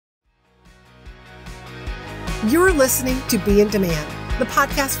You're listening to Be in Demand, the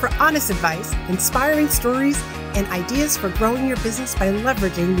podcast for honest advice, inspiring stories, and ideas for growing your business by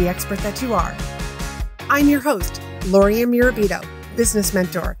leveraging the expert that you are. I'm your host, Laurie-Ann, business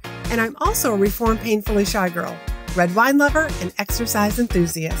mentor, and I'm also a reformed painfully shy girl, red wine lover, and exercise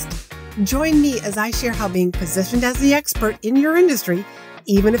enthusiast. Join me as I share how being positioned as the expert in your industry,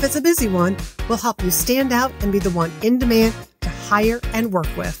 even if it's a busy one, will help you stand out and be the one in demand to hire and work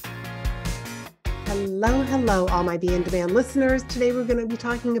with. Hello, all my Be in Demand listeners. Today we're going to be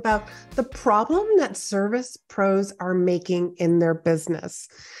talking about the problem that service pros are making in their business.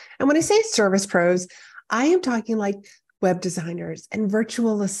 And when I say service pros, I am talking like web designers and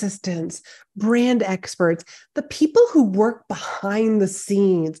virtual assistants, brand experts, the people who work behind the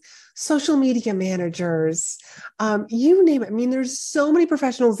scenes, social media managers, you name it. I mean, there's so many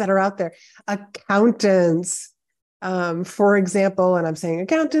professionals that are out there, accountants, for example, and I'm saying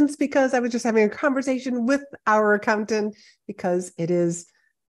accountants because I was just having a conversation with our accountant because it is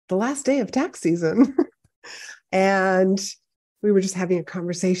the last day of tax season. And we were just having a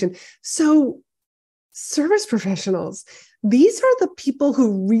conversation. So service professionals, these are the people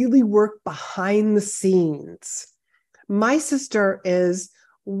who really work behind the scenes. My sister is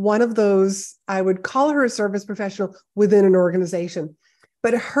one of those, I would call her a service professional within an organization.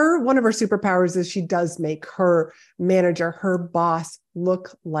 But one of her superpowers is she does make her manager, her boss,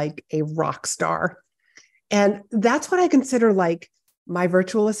 look like a rock star. And that's what I consider like my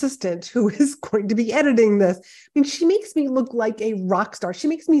virtual assistant who is going to be editing this. I mean, she makes me look like a rock star. She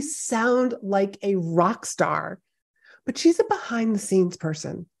makes me sound like a rock star, but she's a behind the scenes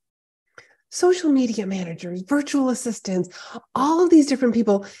person. Social media managers, virtual assistants, all of these different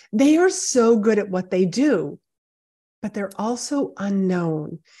people, they are so good at what they do, but they're also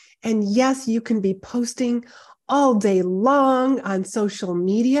unknown. And yes, you can be posting all day long on social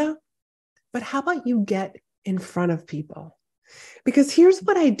media, but how about you get in front of people? Because here's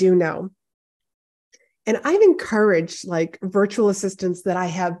what I do know. And I've encouraged like virtual assistants that I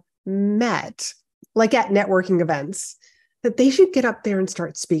have met, like at networking events, that they should get up there and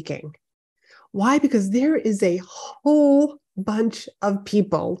start speaking. Why? Because there is a whole bunch of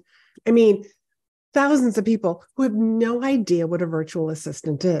people. I mean, thousands of people who have no idea what a virtual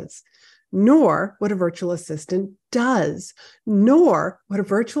assistant is, nor what a virtual assistant does, nor what a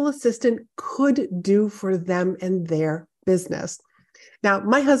virtual assistant could do for them and their business. Now,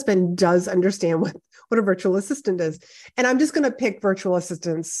 my husband does understand what a virtual assistant is, and I'm just going to pick virtual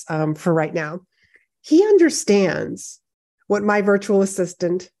assistants for right now. He understands what my virtual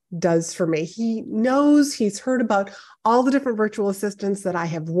assistant does for me. He knows, he's heard about all the different virtual assistants that I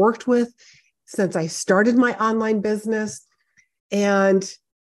have worked with since I started my online business, and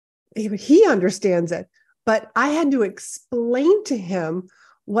he understands it. But I had to explain to him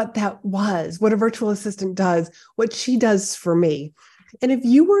what that was, what a virtual assistant does, what she does for me. And if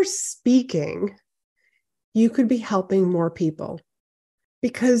you were speaking, you could be helping more people,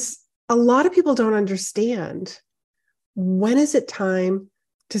 because a lot of people don't understand when is it time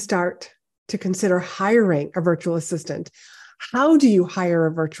to start to consider hiring a virtual assistant. How do you hire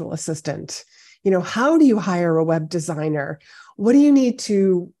a virtual assistant? How do you hire a web designer? What do you need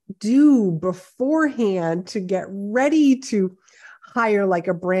to do beforehand to get ready to hire like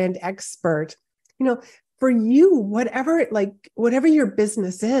a brand expert? For you, whatever your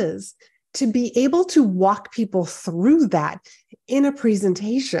business is, to be able to walk people through that in a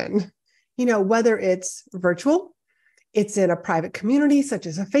presentation, whether it's virtual, it's in a private community, such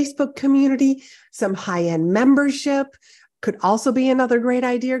as a Facebook community, some high-end membership, could also be another great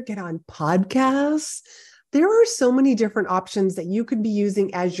idea. Get on podcasts. There are so many different options that you could be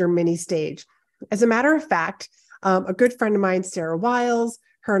using as your mini stage. As a matter of fact, a good friend of mine, Sarah Wiles,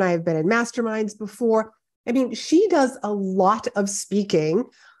 her and I have been in masterminds before. I mean, she does a lot of speaking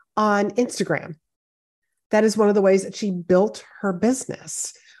on Instagram. That is one of the ways that she built her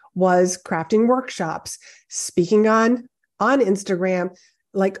business, was crafting workshops, speaking on Instagram,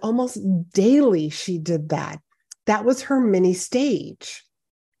 like almost daily she did that. That was her mini stage.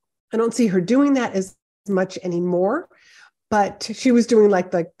 I don't see her doing that as much anymore, but she was doing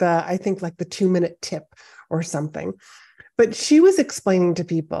like the 2-minute tip or something. But she was explaining to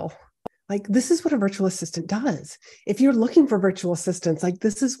people, like, this is what a virtual assistant does. If you're looking for virtual assistants, like,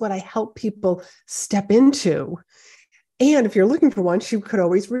 this is what I help people step into. And if you're looking for one, she could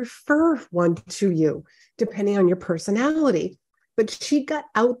always refer one to you, depending on your personality. But she got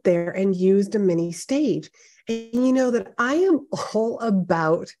out there and used a mini stage. And you know that I am all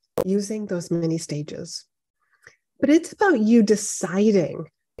about using those mini stages. But it's about you deciding,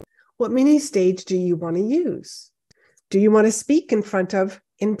 what mini stage do you want to use? Do you want to speak in front of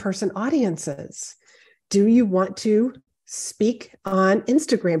in-person audiences? Do you want to speak on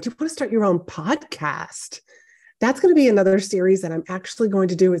Instagram? Do you want to start your own podcast? That's going to be another series that I'm actually going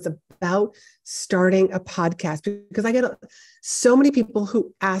to do, is about starting a podcast, because I get so many people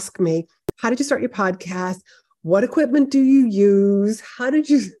who ask me, how did you start your podcast? What equipment do you use? How?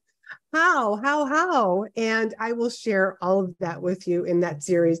 And I will share all of that with you in that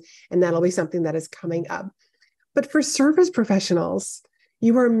series. And that'll be something that is coming up. But for service professionals,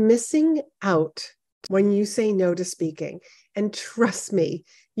 you are missing out when you say no to speaking. And trust me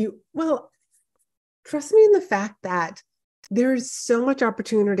in the fact that there's so much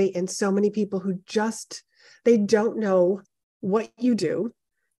opportunity and so many people who they don't know what you do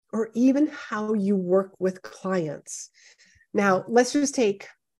or even how you work with clients. Now, let's just take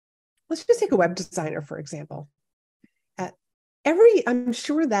a web designer, for example. I'm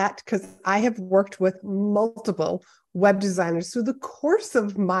sure that, because I have worked with multiple web designers through the course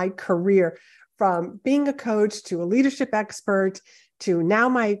of my career, from being a coach to a leadership expert to now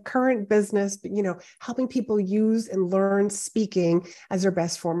my current business, helping people use and learn speaking as their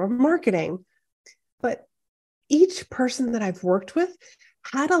best form of marketing. But each person that I've worked with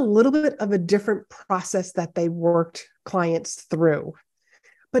had a little bit of a different process that they worked clients through.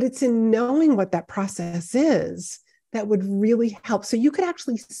 But it's in knowing what that process is that would really help. So you could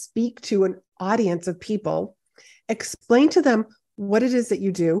actually speak to an audience of people, explain to them what it is that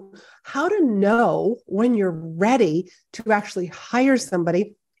you do, how to know when you're ready to actually hire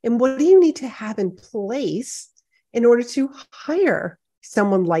somebody, and what do you need to have in place in order to hire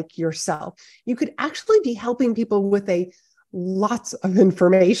someone like yourself. You could actually be helping people with lots of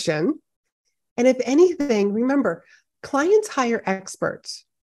information. And if anything, remember, clients hire experts.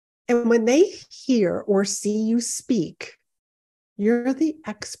 And when they hear or see you speak, you're the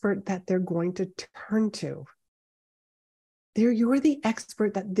expert that they're going to turn to. You're the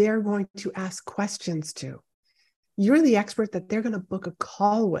expert that they're going to ask questions to. You're the expert that they're going to book a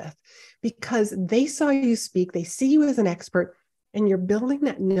call with, because they saw you speak, they see you as an expert, and you're building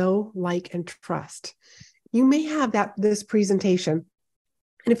that know, like, and trust. You may have this presentation.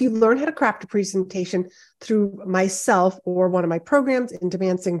 And if you learn how to craft a presentation through myself or one of my programs in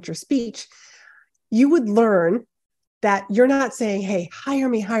Demand Signature Speech, you would learn that you're not saying, hey, hire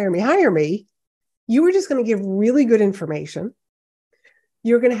me, hire me, hire me. You are just going to give really good information.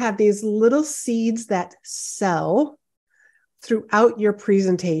 You're going to have these little seeds that sell throughout your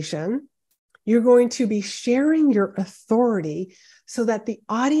presentation. You're going to be sharing your authority so that the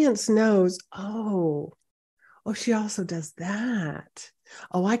audience knows, oh, she also does that.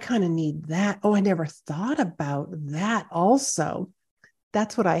 Oh, I kind of need that. Oh, I never thought about that also.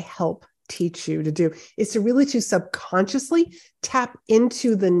 That's what I help teach you to do, is to subconsciously tap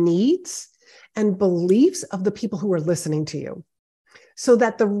into the needs and beliefs of the people who are listening to you, so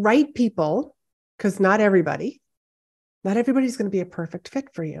that the right people, because not everybody's going to be a perfect fit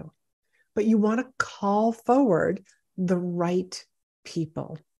for you, but you want to call forward the right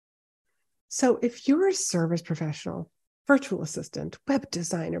people. So if you're a service professional, virtual assistant, web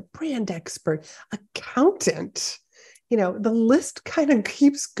designer, brand expert, accountant, the list kind of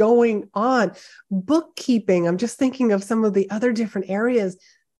keeps going on. Bookkeeping, I'm just thinking of some of the other different areas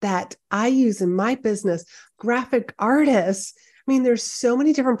that I use in my business. Graphic artists. I mean, there's so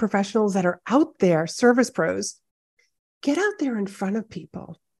many different professionals that are out there, service pros. Get out there in front of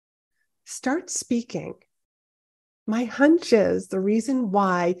people. Start speaking. My hunch is the reason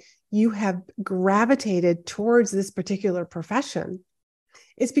why you have gravitated towards this particular profession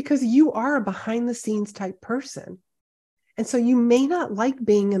is because you are a behind the scenes type person. And so you may not like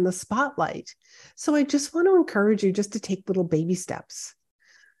being in the spotlight. So I just want to encourage you just to take little baby steps.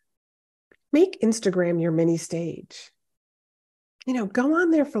 Make Instagram your mini stage. Go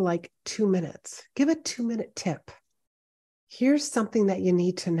on there for like 2 minutes. Give a 2-minute tip. Here's something that you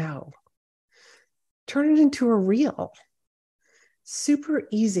need to know. Turn it into a reel. Super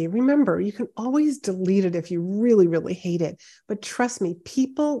easy. Remember, you can always delete it if you really, really hate it. But trust me,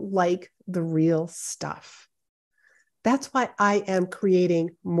 people like the real stuff. That's why I am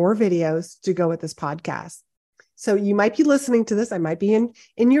creating more videos to go with this podcast. So you might be listening to this. I might be in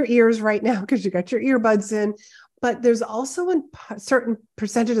your ears right now because you got your earbuds in. But there's also a certain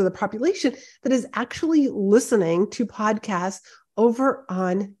percentage of the population that is actually listening to podcasts over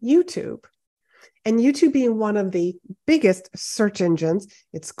on YouTube. And YouTube being one of the biggest search engines,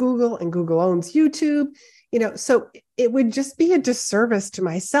 it's Google, and Google owns YouTube. So it would just be a disservice to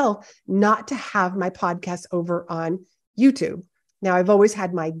myself not to have my podcast over on YouTube. Now, I've always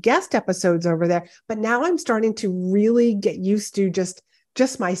had my guest episodes over there, but now I'm starting to really get used to just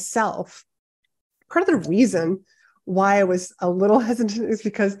myself. Part of the reason why I was a little hesitant is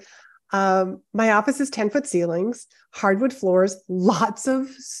because My office is 10-foot ceilings, hardwood floors, lots of,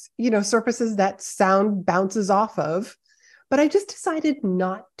 surfaces that sound bounces off of. But I just decided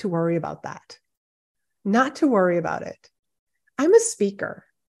not to worry about that, not to worry about it. I'm a speaker,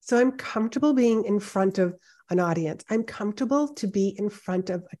 so I'm comfortable being in front of an audience. I'm comfortable to be in front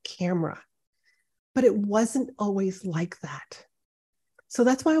of a camera, but it wasn't always like that. So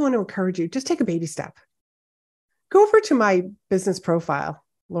that's why I want to encourage you, just take a baby step. Go over to my business profile,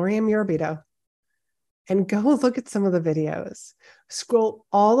 Laurie-Ann, and go look at some of the videos. Scroll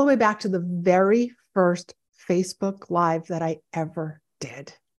all the way back to the very first Facebook Live that I ever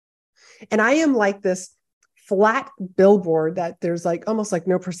did. And I am like this flat billboard that there's like almost like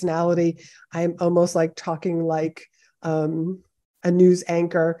no personality. I'm almost like talking like a news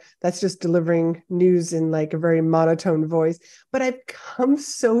anchor that's just delivering news in like a very monotone voice. But I've come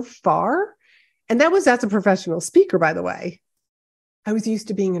so far. And that's a professional speaker, by the way. I was used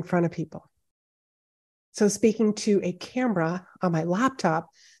to being in front of people. So speaking to a camera on my laptop,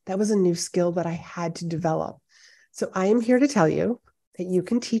 that was a new skill that I had to develop. So I am here to tell you that you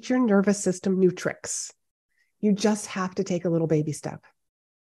can teach your nervous system new tricks. You just have to take a little baby step.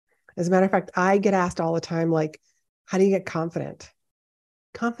 As a matter of fact, I get asked all the time, like, how do you get confident?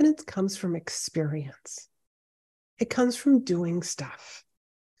 Confidence comes from experience. It comes from doing stuff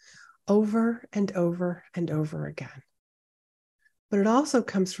over and over and over again. But it also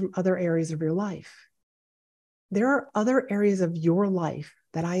comes from other areas of your life. There are other areas of your life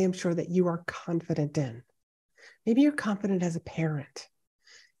that I am sure that you are confident in. Maybe you're confident as a parent,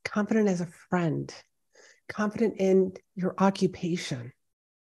 confident as a friend, confident in your occupation.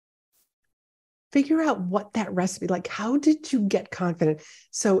 Figure out what that recipe, like, how did you get confident?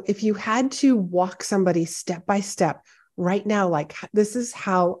 So if you had to walk somebody step by step right now, like, this is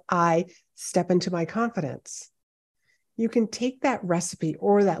how I step into my confidence. You can take that recipe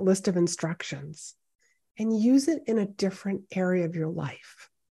or that list of instructions and use it in a different area of your life.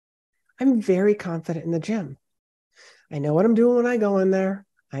 I'm very confident in the gym. I know what I'm doing when I go in there.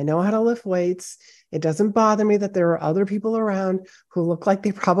 I know how to lift weights. It doesn't bother me that there are other people around who look like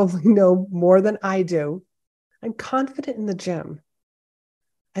they probably know more than I do. I'm confident in the gym.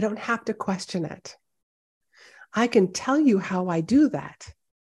 I don't have to question it. I can tell you how I do that.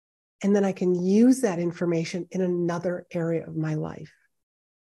 And then I can use that information in another area of my life.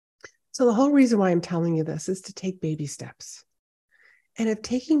 So the whole reason why I'm telling you this is to take baby steps. And if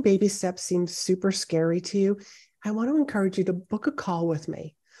taking baby steps seems super scary to you, I want to encourage you to book a call with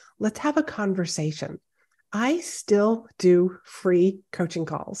me. Let's have a conversation. I still do free coaching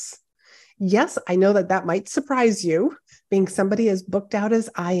calls. Yes, I know that might surprise you, being somebody as booked out as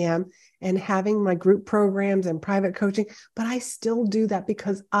I am and having my group programs and private coaching, but I still do that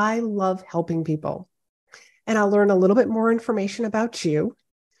because I love helping people. And I'll learn a little bit more information about you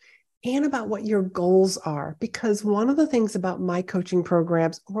and about what your goals are. Because one of the things about my coaching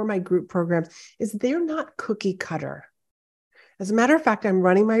programs or my group programs is they're not cookie cutter. As a matter of fact, I'm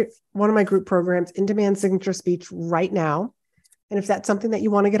running one of my group programs, In-Demand Signature Speech, right now. And if that's something that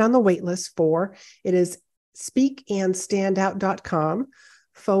you want to get on the wait list for, it is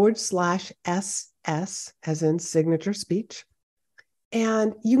speakandstandout.com/SS as in signature speech.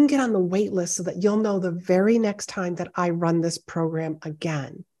 And you can get on the wait list so that you'll know the very next time that I run this program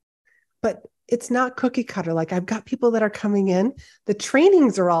again. But it's not cookie cutter. Like, I've got people that are coming in, the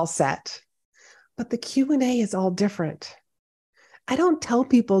trainings are all set, but the Q&A is all different. I don't tell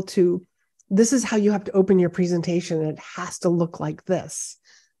people this is how you have to open your presentation and it has to look like this.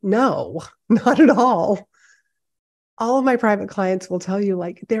 No, not at all. All of my private clients will tell you,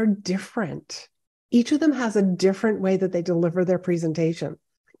 like, they're different. Each of them has a different way that they deliver their presentation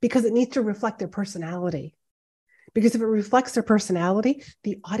because it needs to reflect their personality. Because if it reflects their personality,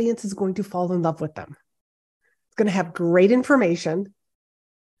 the audience is going to fall in love with them. It's going to have great information,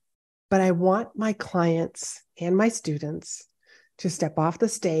 but I want my clients and my students to step off the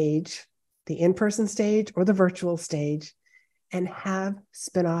stage, the in-person stage or the virtual stage, and have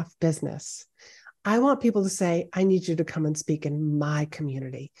spin-off business. I want people to say, I need you to come and speak in my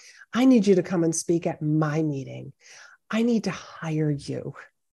community. I need you to come and speak at my meeting. I need to hire you.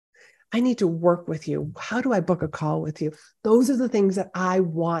 I need to work with you. How do I book a call with you? Those are the things that I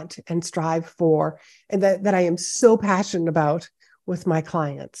want and strive for, and that I am so passionate about with my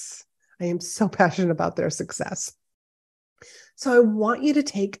clients. I am so passionate about their success. So I want you to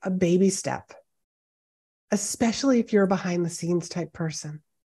take a baby step, especially if you're a behind the scenes type person.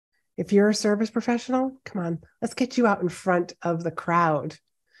 If you're a service professional, come on, let's get you out in front of the crowd.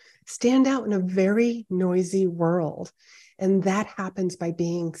 Stand out in a very noisy world. And that happens by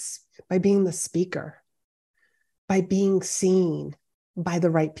being the speaker, by being seen, by the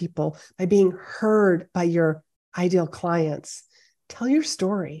right people, by being heard by your ideal clients. Tell your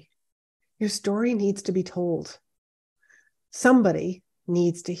story. Your story needs to be told. Somebody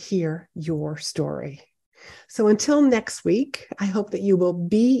needs to hear your story. So until next week, I hope that you will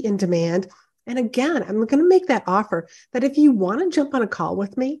be in demand. And again, I'm going to make that offer that if you want to jump on a call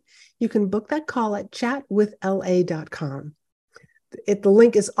with me, you can book that call at chatwithla.com. The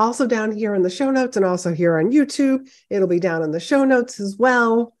link is also down here in the show notes and also here on YouTube. It'll be down in the show notes as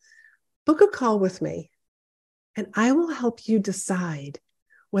well. Book a call with me, and I will help you decide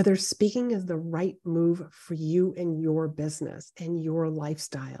whether speaking is the right move for you and your business and your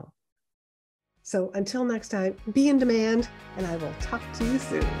lifestyle. So until next time, be in demand, and I will talk to you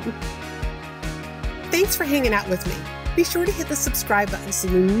soon. Thanks for hanging out with me. Be sure to hit the subscribe button so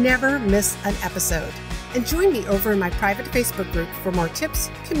you never miss an episode. And join me over in my private Facebook group for more tips,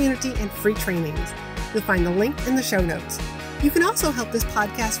 community, and free trainings. You'll find the link in the show notes. You can also help this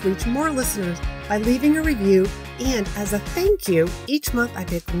podcast reach more listeners by leaving a review. And as a thank you, each month I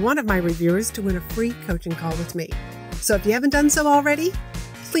pick one of my reviewers to win a free coaching call with me. So if you haven't done so already,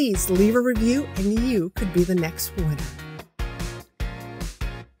 please leave a review and you could be the next winner.